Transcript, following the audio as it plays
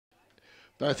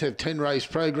Both have 10 race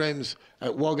programs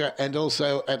at Wagga and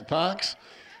also at Parkes.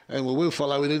 And we will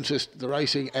follow with interest the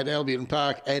racing at Albion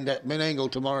Park and at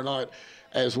Menangle tomorrow night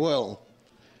as well.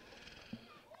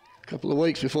 A couple of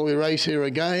weeks before we race here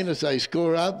again as they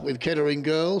score up with Kettering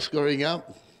Girl scoring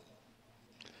up.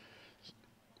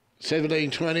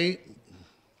 17:20.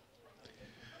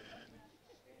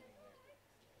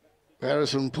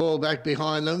 Harrison Paul back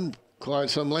behind them,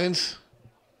 quite some length.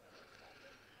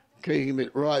 Keeping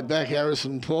it right back,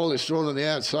 Harrison Paul is drawn on the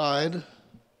outside.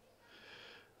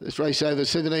 This race over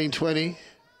 17:20.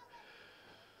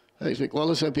 Thanks, Mick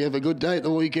Wallace. Hope you have a good day at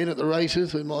the weekend at the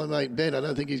races with my mate Ben. I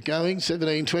don't think he's going.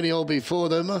 17:20 all before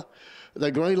them. The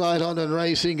green light on and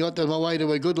racing got them away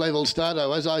to a good level start.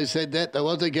 Oh, as I said that, there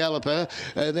was a galloper,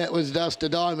 and that was Duster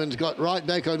Diamonds. Got right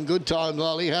back on Good Time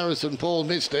Lolly. Harrison Paul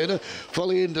missed it.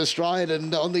 Fully into stride,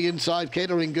 and on the inside,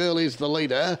 Kettering Girl is the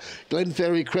leader.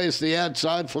 Glenferrie Crest the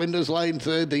outside. Flinders Lane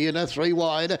third. The inner 3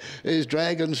 wide is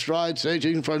Dragon Stride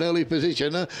searching for an early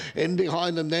position. In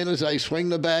behind them then as they swing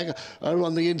the back. Over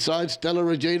on the inside, Stella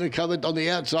Regina covered on the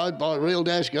outside by Real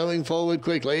Dash going forward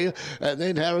quickly. And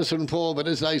then Harrison Paul, but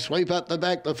as they sweep up the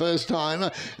back the first time,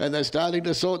 and they're starting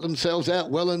to sort themselves out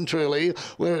well and truly,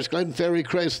 whereas Glenferrie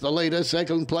Crest, the leader,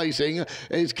 second placing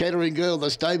is Kettering Girl, the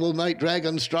stablemate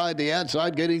Dragon Stride, the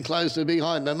outside getting closer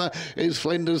behind them is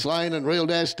Flinders Lane, and Real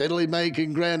Dash steadily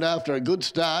making ground after a good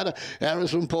start.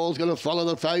 Harrison Paul's going to follow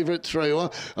the favourite through.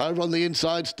 Over on the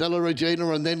inside, Stella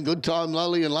Regina, and then Good Time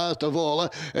Lolly, and last of all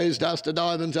is Duster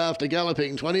Diamonds after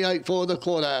galloping. 28 for the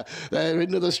quarter. They're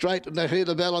into the straight and they hear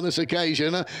the bell on this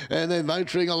occasion, and they're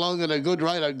motoring along at a good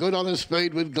rate, a good honest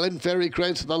speed with Glenferrie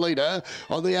Crest the leader.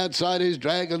 On the outside is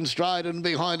Dragon Stride, and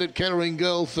behind it Kettering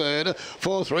Girl third.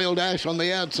 Fourth Real Dash on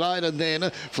the outside, and then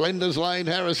Flinders Lane,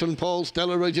 Harrison Paul,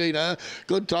 Stella Regina.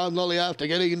 Good Time Lolly after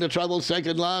getting into trouble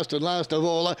second last, and last of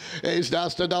all is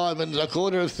Duster Diamonds. A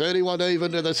quarter of 31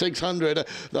 even to the 600.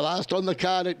 The last on the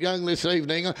card at Young this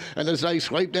evening, and as they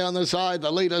sweep down the side, the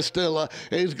leader still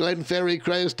is Glenferrie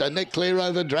Crest. A neck clear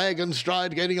over Dragon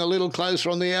Stride, getting a little closer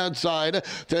on the outside.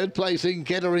 Third placing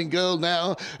Kettering Girl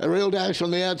now. A Real Dash on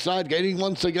the outside, getting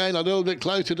once again a little bit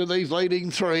closer to these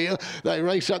leading three. They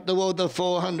race up toward the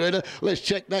 400. Let's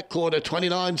check that quarter,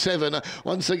 29.7.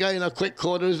 Once again, a quick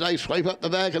quarter as they sweep up the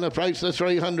back and approach the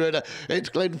 300. It's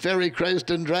Glenferrie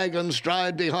Crest and Dragon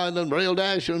Stride behind them. Real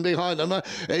Dash, and behind them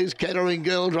is Kettering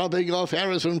Girl dropping off.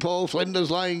 Harrison Paul,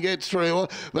 Flinders Lane gets through.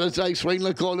 But as they swing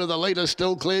the corner, the leader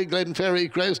still clear,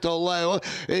 Glenferrie Crest, although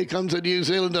here comes a New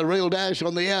Zealander, Real Dash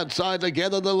on the outside to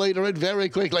gather the leader in very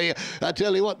quickly. I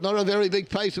tell you what, not a very big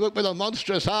pace of it with a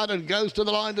monstrous heart, and goes to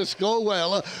the line to score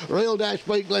well. Real Dash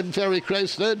beat Glenferrie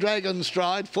Crest, third Dragon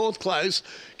Stride, fourth close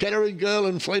Kettering Girl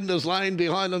and Flinders Lane,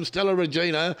 behind them Stella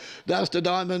Regina, Duster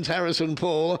Diamonds, Harrison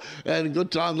Paul, and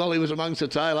Good Time Lolly was amongst the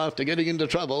tail after getting into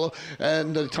trouble,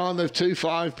 and a time of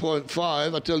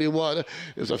 2:05.5. I tell you what, it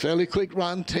was a fairly quick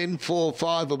run.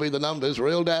 10:4.5 will be the numbers.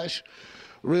 Real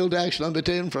Dash number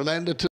 10 from Amanda